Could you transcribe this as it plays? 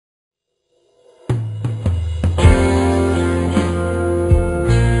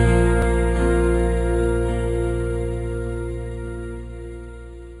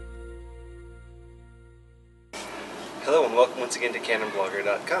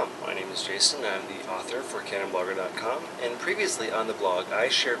CanonBlogger.com. My name is Jason. I'm the author for CanonBlogger.com, and previously on the blog I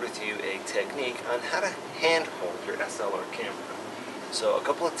shared with you a technique on how to handhold your SLR camera. So a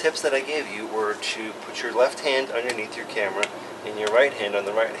couple of tips that I gave you were to put your left hand underneath your camera and your right hand on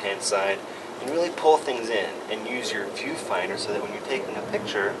the right hand side and really pull things in and use your viewfinder so that when you're taking a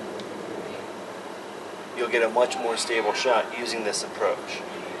picture you'll get a much more stable shot using this approach.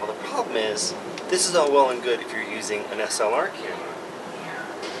 Well, the problem is, this is all well and good if you're using an SLR camera.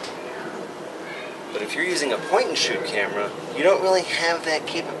 But if you're using a point-and-shoot camera, you don't really have that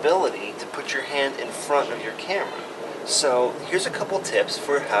capability to put your hand in front of your camera. So here's a couple tips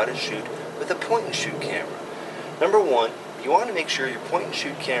for how to shoot with a point-and-shoot camera. Number one, you want to make sure your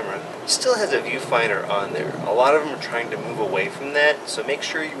point-and-shoot camera still has a viewfinder on there. A lot of them are trying to move away from that, so make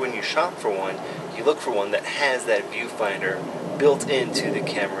sure when you shop for one, you look for one that has that viewfinder built into the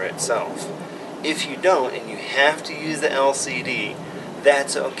camera itself. If you don't, and you have to use the LCD,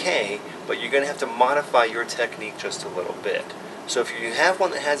 that's okay, but you're going to have to modify your technique just a little bit. So if you have one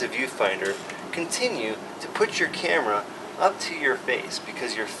that has a viewfinder, continue to put your camera up to your face,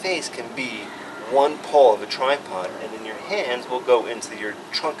 because your face can be one pole of a tripod, and then your hands will go into your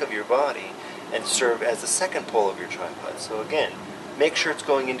trunk of your body and serve as the second pole of your tripod. So again, make sure it's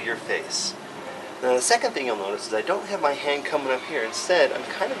going into your face. Now the second thing you'll notice is I don't have my hand coming up here. Instead, I'm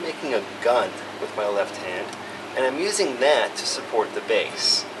kind of making a gun with my left hand, and I'm using that to support the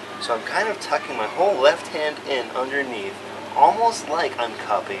base. So I'm kind of tucking my whole left hand in underneath, almost like I'm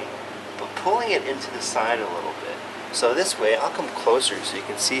cupping, but pulling it into the side a little bit. So this way, I'll come closer so you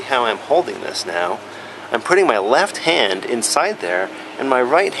can see how I'm holding this now. I'm putting my left hand inside there, and my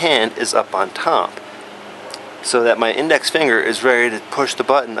right hand is up on top, so that my index finger is ready to push the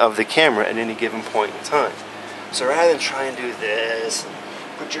button of the camera at any given point in time. So rather than try and do this,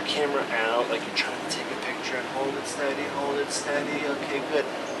 put your camera out like you're trying to take a picture and hold it steady, okay, good.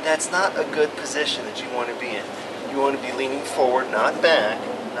 That's not a good position that you want to be in. You want to be leaning forward, not back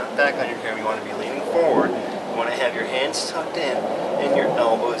on your camera. You want to be leaning forward. You want to have your hands tucked in and your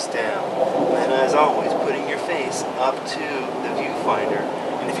elbows down. And as always, putting your face up to the viewfinder.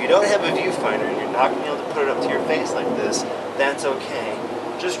 And if you don't have a viewfinder and you're not going to be able to put it up to your face like this, that's okay.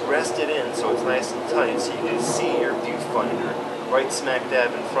 Just rest it in so it's nice and tight so you can see your viewfinder right smack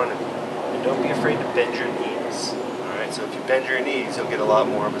dab in front of you. And don't be afraid to bend your knees. Alright, so if you bend your knees, you'll get a lot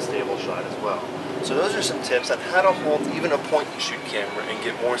more of a stable shot as well. So those are some tips on how to hold even a point-and-shoot camera and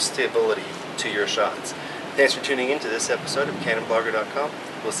get more stability to your shots. Thanks for tuning in to this episode of CanonBlogger.com.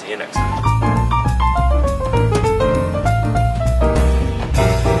 We'll see you next time.